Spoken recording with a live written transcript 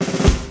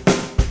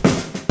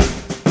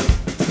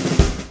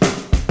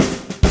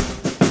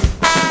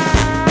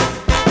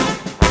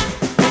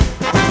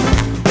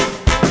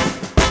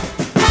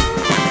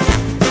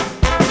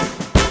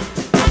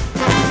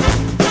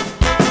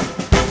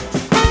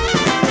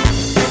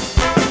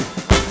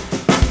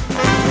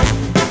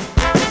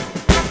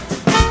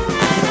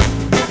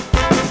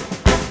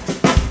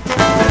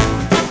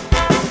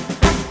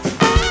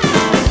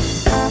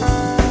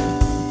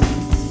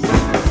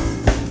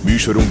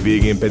Műsorunk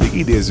végén pedig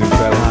idézzünk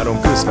fel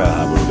 3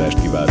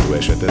 közfelháborodást kiváltó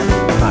esetet,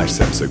 más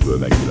szemszögből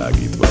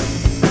megvilágítva.